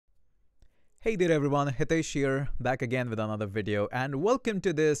Hey there everyone, Hitesh here, back again with another video, and welcome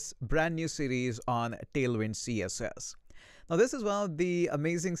to this brand new series on Tailwind CSS. Now this is one of the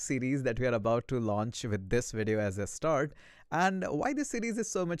amazing series that we are about to launch with this video as a start. And why this series is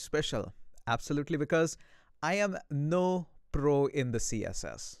so much special? Absolutely because I am no pro in the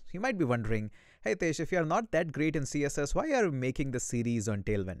CSS. You might be wondering, hey Tesh, if you are not that great in CSS, why are you making the series on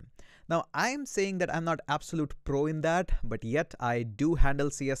Tailwind? Now, I'm saying that I'm not absolute pro in that, but yet I do handle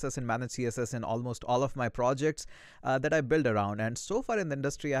CSS and manage CSS in almost all of my projects that I build around. And so far in the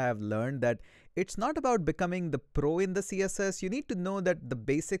industry, I have learned that it's not about becoming the pro in the CSS. You need to know that the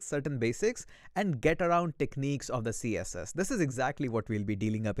basics, certain basics, and get around techniques of the CSS. This is exactly what we'll be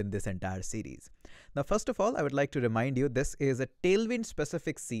dealing up in this entire series. Now, first of all, I would like to remind you this is a Tailwind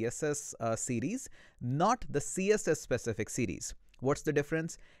specific CSS series, not the CSS specific series. What's the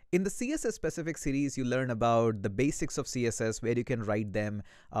difference? In the CSS specific series, you learn about the basics of CSS, where you can write them,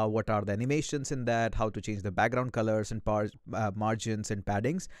 what are the animations in that, how to change the background colors and margins and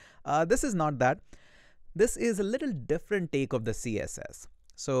paddings. This is not that. This is a little different take of the CSS.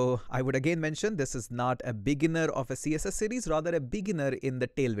 So I would again mention this is not a beginner of a CSS series, rather a beginner in the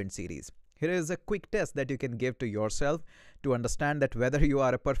Tailwind series. Here is a quick test that you can give to yourself to understand that whether you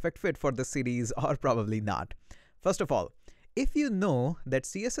are a perfect fit for this series or probably not. First of all, if you know that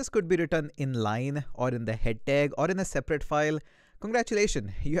CSS could be written in line or in the head tag or in a separate file,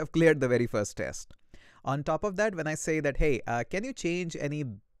 congratulations, you have cleared the very first test. On top of that, when I say that, hey, can you change any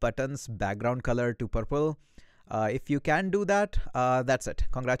button's background color to purple? If you can do that, that's it.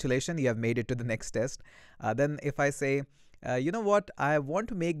 Congratulations, you have made it to the next test. Then if I say, you know what, I want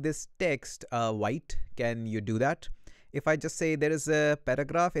to make this text white, can you do that? If I just say there is a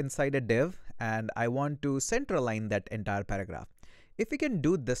paragraph inside a div and I want to center align that entire paragraph. If we can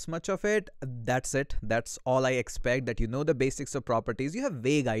do this much of it, that's it. That's all I expect, that you know the basics of properties. You have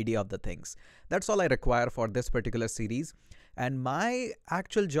vague idea of the things. That's all I require for this particular series. And my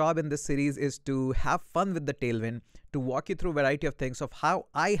actual job in this series is to have fun with the Tailwind, to walk you through a variety of things of how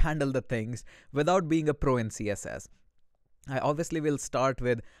I handle the things without being a pro in CSS. I obviously will start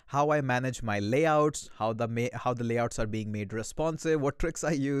with how I manage my layouts, how the layouts are being made responsive, what tricks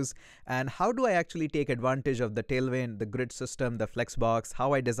I use, and how do I actually take advantage of the Tailwind, the grid system, the flexbox,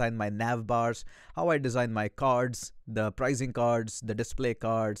 how I design my nav bars, how I design my cards, the pricing cards, the display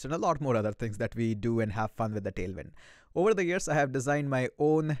cards, and a lot more other things that we do and have fun with the Tailwind. Over the years, I have designed my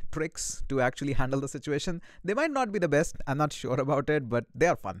own tricks to actually handle the situation. They might not be the best, I'm not sure about it, but they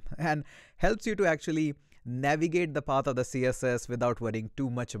are fun and helps you to actually navigate the path of the CSS without worrying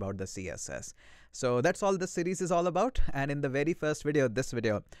too much about the CSS. So that's all this series is all about. And in the very first video, this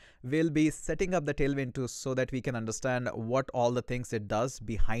video, we'll be setting up the Tailwind so that we can understand what all the things it does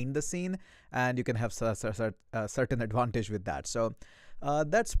behind the scene, and you can have a certain advantage with that. So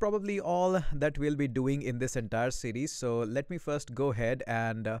that's probably all that we'll be doing in this entire series. So let me first go ahead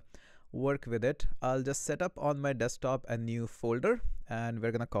and work with it. I'll just set up on my desktop a new folder, and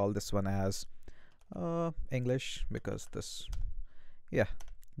we're gonna call this one as English, because this, yeah,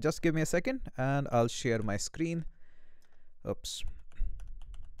 just give me a second and I'll share my screen. Oops.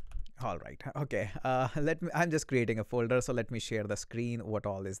 All right. Okay. I'm just creating a folder, so let me share the screen, what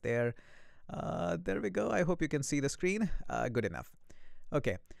all is there. There we go. I hope you can see the screen. Good enough.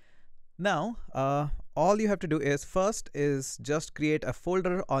 Okay. Now, all you have to do is first is just create a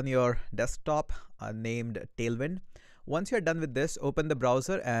folder on your desktop named Tailwind. Once you're done with this, open the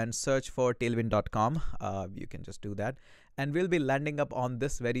browser and search for tailwind.com. You can just do that. And we'll be landing up on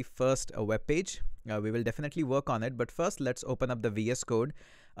this very first web page. We will definitely work on it. But first, let's open up the VS Code.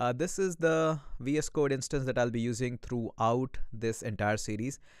 This is the VS Code instance that I'll be using throughout this entire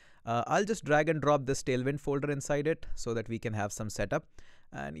series. I'll just drag and drop this Tailwind folder inside it so that we can have some setup.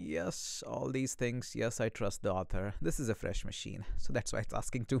 And yes, all these things, yes, I trust the author. This is a fresh machine, so that's why it's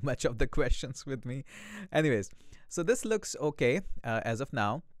asking too much of the questions with me. Anyways, so this looks okay as of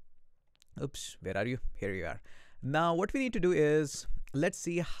now. Oops, where are you? Here you are. Now, what we need to do is, let's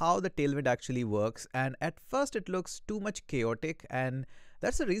see how the Tailwind actually works. And at first, it looks too much chaotic, and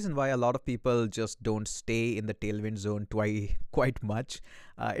that's the reason why a lot of people just don't stay in the Tailwind zone quite much.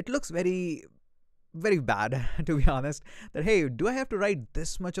 It looks very bad, to be honest, that, hey, do I have to write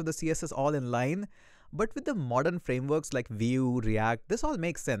this much of the CSS all in line? But with the modern frameworks like Vue, React, this all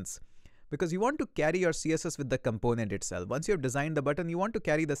makes sense, because you want to carry your CSS with the component itself. Once you have designed the button, you want to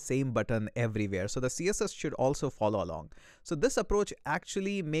carry the same button everywhere. So the CSS should also follow along. So this approach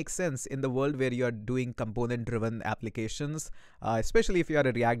actually makes sense in the world where you're doing component-driven applications, especially if you are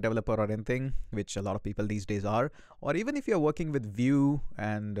a React developer or anything, which a lot of people these days are, or even if you're working with Vue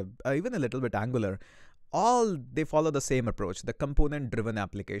and even a little bit Angular. all they follow the same approach, the component driven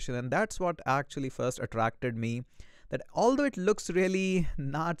application. And that's what actually first attracted me, that although it looks really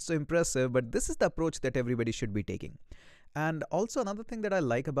not so impressive, but this is the approach that everybody should be taking. And also another thing that I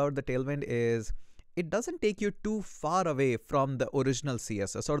like about the Tailwind is it doesn't take you too far away from the original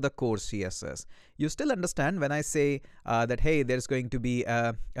CSS or the core CSS. You still understand when I say that, hey, there's going to be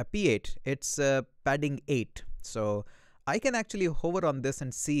a P8, it's padding 8. So I can actually hover on this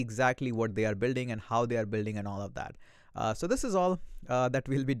and see exactly what they are building and how they are building and all of that. So this is all that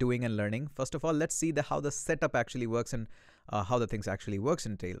we'll be doing and learning. First of all, let's see how the setup actually works and how the things actually works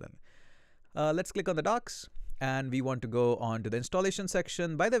in Tailwind. Let's click on the docs. And we want to go on to the installation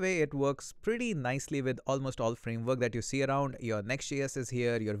section. By the way, it works pretty nicely with almost all framework that you see around. Your Next.js is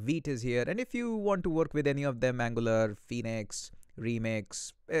here, your Vite is here. And if you want to work with any of them, Angular, Phoenix,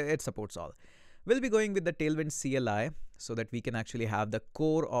 Remix, it supports all. We'll be going with the Tailwind CLI so that we can actually have the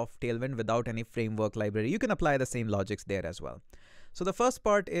core of Tailwind without any framework library. You can apply the same logics there as well. So the first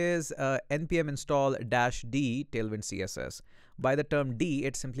part is npm install -d Tailwind CSS. By the term D,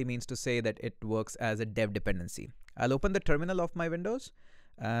 it simply means to say that it works as a dev dependency. I'll open the terminal of my Windows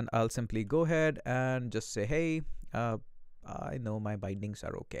and I'll simply go ahead and just say, hey, I know my bindings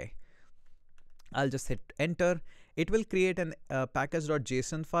are okay. I'll just hit enter. It will create an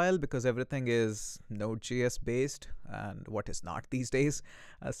package.json file because everything is Node.js based and what is not these days.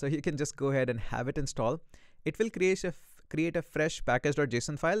 So you can just go ahead and have it install. It will create a fresh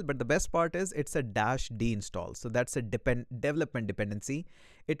package.json file, but the best part is it's a -d install. So that's a development dependency.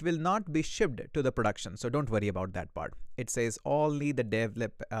 It will not be shipped to the production. So don't worry about that part. It says only the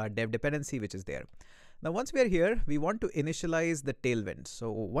dev dependency, which is there. Now, once we are here, we want to initialize the Tailwind.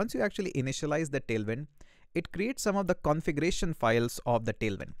 So once you actually initialize the Tailwind, it creates some of the configuration files of the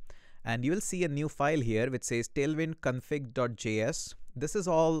Tailwind. And you will see a new file here which says tailwind config.js. This is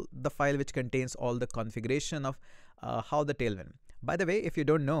all the file which contains all the configuration of how the Tailwind. By the way, if you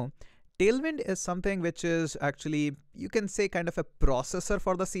don't know, Tailwind is something which is actually, you can say, kind of a processor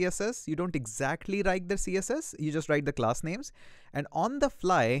for the CSS. You don't exactly write the CSS, you just write the class names. And on the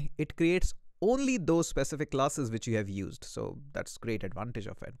fly, it creates only those specific classes which you have used. So that's great advantage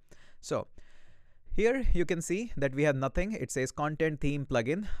of it. So here you can see that we have nothing. It says content theme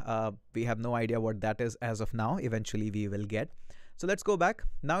plugin. We have no idea what that is as of now. Eventually we will get. So let's go back.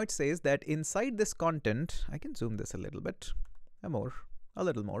 Now it says that inside this content, I can zoom this a little bit, a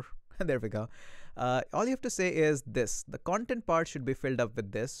little more. There we go. All you have to say is this. The content part should be filled up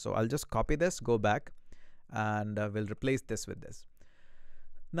with this. So I'll just copy this, go back, and we'll replace this with this.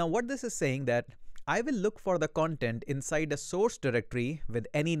 Now what this is saying that I will look for the content inside a source directory with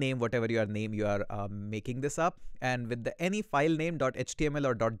any name, whatever your name you are making this up, and with the any file name .html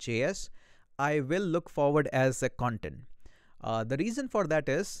or .js, I will look forward as a content. The reason for that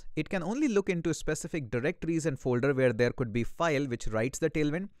is it can only look into specific directories and folder where there could be file which writes the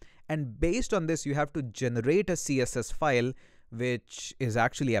Tailwind, and based on this you have to generate a CSS file which is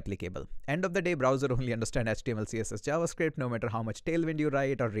actually applicable. End of the day, browser only understand HTML, CSS, JavaScript, no matter how much Tailwind you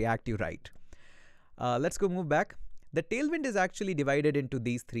write or React you write. Let's go move back. The Tailwind is actually divided into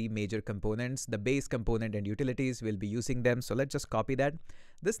these three major components, the base component and utilities. We'll be using them. So let's just copy that.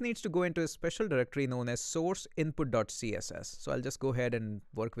 This needs to go into a special directory known as source input.css. So I'll just go ahead and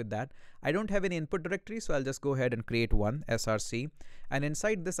work with that. I don't have any input directory, so I'll just go ahead and create one, src. And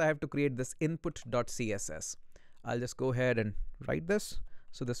inside this, I have to create this input.css. I'll just go ahead and write this.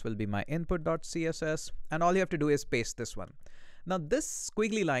 So this will be my input.css. And all you have to do is paste this one. Now this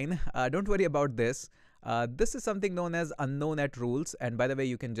squiggly line, don't worry about this. This is something known as unknown at rules. And by the way,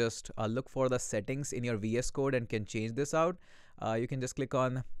 you can just look for the settings in your VS Code and can change this out. You can just click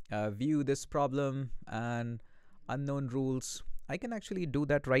on view this problem and unknown rules. I can actually do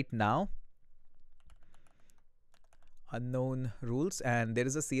that right now. Unknown rules, and there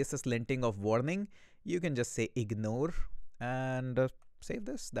is a CSS linting of warning. You can just say ignore and save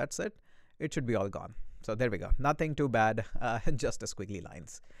this. That's it. It should be all gone. So there we go. Nothing too bad, just a squiggly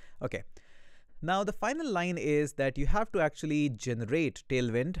lines. Okay. Now the final line is that you have to actually generate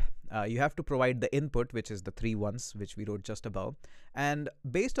Tailwind. You have to provide the input, which is the 3 ones, which we wrote just above. And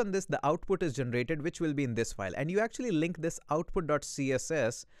based on this, the output is generated, which will be in this file. And you actually link this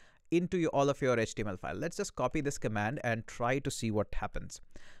output.css into all of your HTML file. Let's just copy this command and try to see what happens.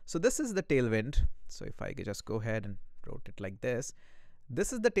 So this is the Tailwind. So if I could just go ahead and wrote it like this.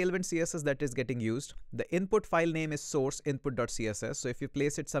 This is the Tailwind CSS that is getting used. The input file name is source input.css. So if you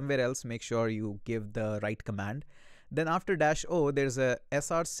place it somewhere else, make sure you give the right command. Then after -o, there's a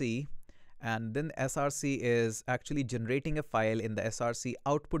src, and then src is actually generating a file in the src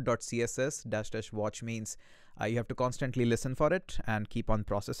output.css. --watch means you have to constantly listen for it and keep on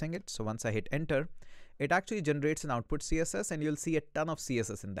processing it. So once I hit enter, it actually generates an output CSS, and you'll see a ton of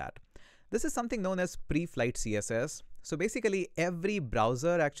CSS in that. This is something known as pre-flight CSS. So basically every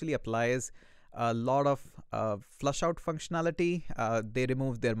browser actually applies a lot of flush out functionality. They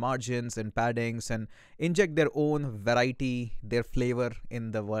remove their margins and paddings and inject their own variety, their flavor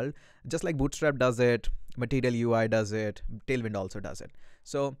in the world. Just like Bootstrap does it, Material UI does it, Tailwind also does it.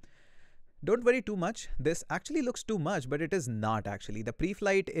 So don't worry too much. This actually looks too much, but it is not actually. The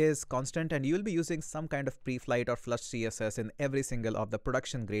pre-flight is constant, and you'll be using some kind of pre-flight or flush CSS in every single of the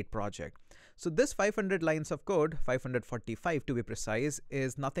production grade project. So this 500 lines of code, 545 to be precise,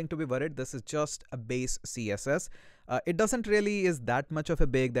 is nothing to be worried. This is just a base CSS. It doesn't really is that much of a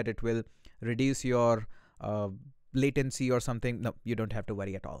big that it will reduce your latency or something. No, you don't have to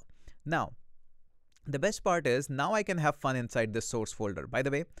worry at all. Now, the best part is now I can have fun inside this source folder. By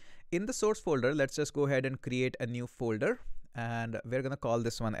the way, in the source folder, let's just go ahead and create a new folder, and we're going to call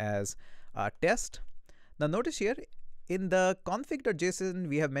this one as test. Now notice here in the config.json,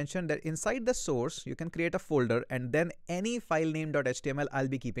 we have mentioned that inside the source, you can create a folder, and then any file name.html, I'll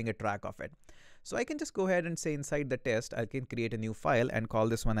be keeping a track of it. So I can just go ahead and say inside the test, I can create a new file and call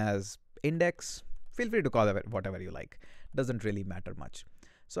this one as index. Feel free to call it whatever you like. Doesn't really matter much.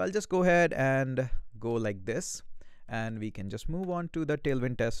 So I'll just go ahead and go like this, and we can just move on to the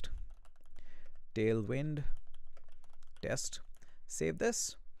Tailwind test. Tailwind test, save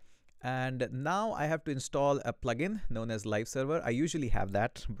this. And now I have to install a plugin known as Live Server. I usually have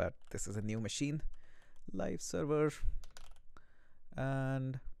that, but this is a new machine. Live Server,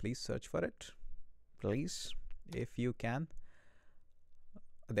 and please search for it, please, if you can.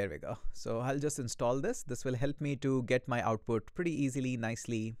 There we go. So I'll just install this. This will help me to get my output pretty easily,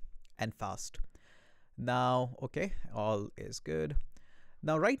 nicely, and fast. Now, okay, all is good.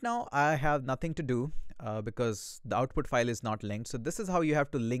 Now, right now, I have nothing to do because the output file is not linked. So this is how you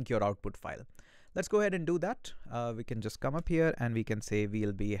have to link your output file. Let's go ahead and do that. We can just come up here and we can say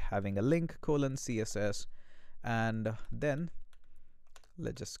we'll be having a link :CSS. And then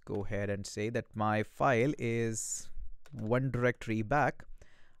let's just go ahead and say that my file is one directory back.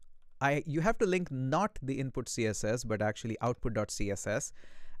 You have to link not the input CSS, but actually output.css.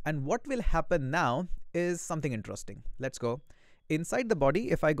 And what will happen now is something interesting. Let's go. Inside the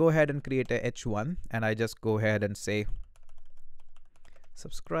body, if I go ahead and create a h1 and I just go ahead and say,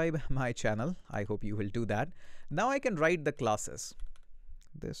 subscribe my channel, I hope you will do that. Now I can write the classes.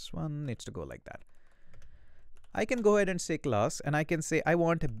 This one needs to go like that. I can go ahead and say class, and I can say I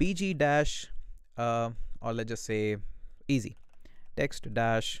want bg dash, or let's just say easy. Text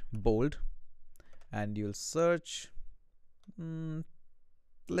dash bold, and you'll search.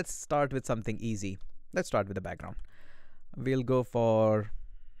 Let's start with something easy. Let's start with the background. We'll go for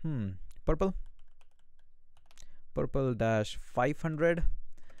purple dash 500,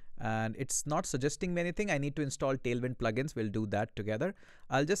 and it's not suggesting me anything. I need to install Tailwind plugins. We'll do that together.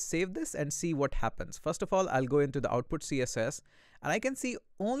 I'll just save this and see what happens. First of all, I'll go into the output CSS, and I can see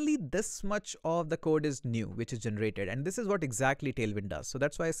only this much of the code is new, which is generated. And this is what exactly Tailwind does. So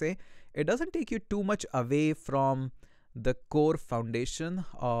that's why I say it doesn't take you too much away from the core foundation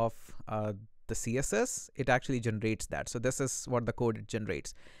of the CSS. It actually generates that. So this is what the code it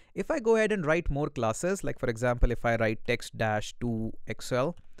generates. If I go ahead and write more classes, like for example, if I write text dash to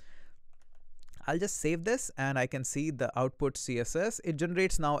Excel, I'll just save this and I can see the output CSS. It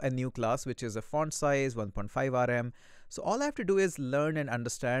generates now a new class, which is a font size 1.5 rm. So all I have to do is learn and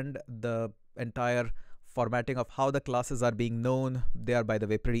understand the entire formatting of how the classes are being known. They are, by the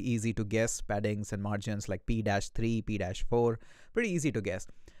way, pretty easy to guess. Paddings and margins like P-3, P-4, pretty easy to guess.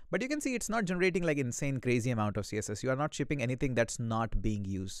 But you can see it's not generating like insane crazy amount of CSS. You are not shipping anything that's not being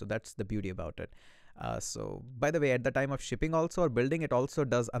used. So that's the beauty about it. So by the way, at the time of shipping also or building, it also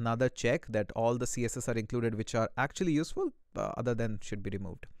does another check that all the CSS are included which are actually useful, other than should be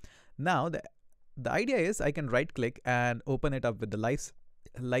removed. Now the idea is I can right click and open it up with the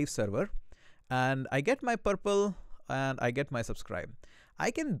live server, and I get my purple and I get my subscribe.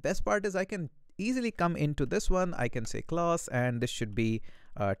 Best part is I can easily come into this one. I can say class, and this should be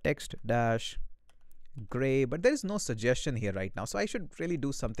text dash gray, but there is no suggestion here right now. So I should really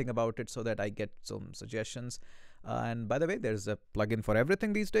do something about it so that I get some suggestions. And by the way, there's a plugin for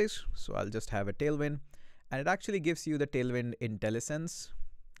everything these days. So I'll just have a Tailwind, and it actually gives you the Tailwind IntelliSense.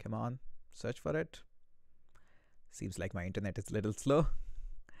 Come on, search for it. Seems like my internet is a little slow,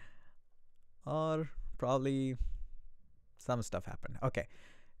 or probably some stuff happened. Okay.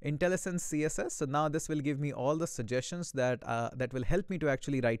 IntelliSense CSS. So now this will give me all the suggestions that that will help me to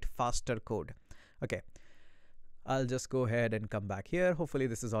actually write faster code. Okay. I'll just go ahead and come back here. Hopefully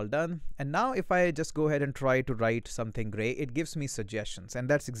this is all done. And now if I just go ahead and try to write something gray, it gives me suggestions, and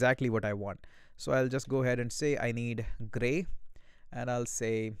that's exactly what I want. So I'll just go ahead and say I need gray, and I'll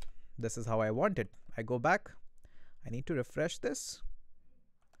say this is how I want it. I go back. I need to refresh this,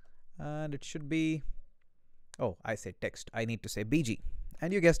 and it should be, oh, I say text. I need to say BG,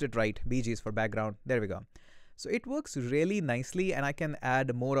 and you guessed it right. BG is for background. There we go. So it works really nicely, and I can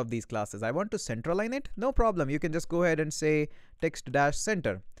add more of these classes. I want to center align it. No problem. You can just go ahead and say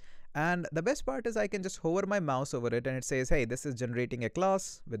text-center. And the best part is I can just hover my mouse over it and it says, hey, this is generating a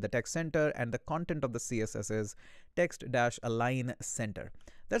class with the text center, and the content of the CSS is text-align center.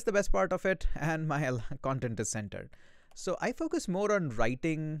 That's the best part of it, and my content is centered. So I focus more on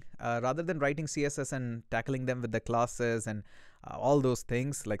writing rather than writing CSS and tackling them with the classes and all those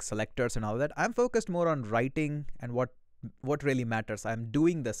things like selectors and all that. I'm focused more on writing and what really matters. I'm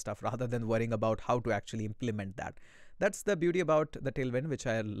doing this stuff rather than worrying about how to actually implement that. That's the beauty about the Tailwind, which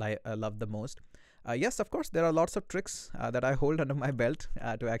I love the most. Yes, of course, there are lots of tricks that I hold under my belt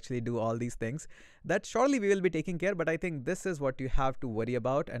to actually do all these things that surely we will be taking care. But I think this is what you have to worry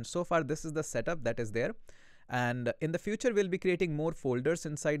about. And so far, this is the setup that is there. And in the future, we'll be creating more folders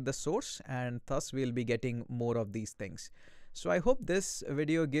inside the source, and thus we'll be getting more of these things. So I hope this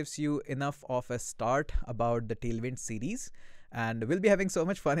video gives you enough of a start about the Tailwind series, and we'll be having so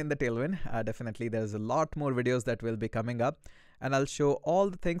much fun in the Tailwind. Definitely, there's a lot more videos that will be coming up, and I'll show all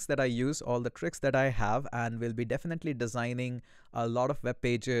the things that I use, all the tricks that I have, and we'll be definitely designing a lot of web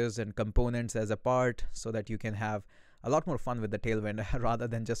pages and components as a part so that you can have a lot more fun with the Tailwind rather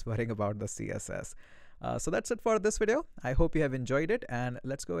than just worrying about the CSS. So that's it for this video. I hope you have enjoyed it, and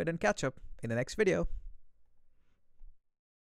let's go ahead and catch up in the next video.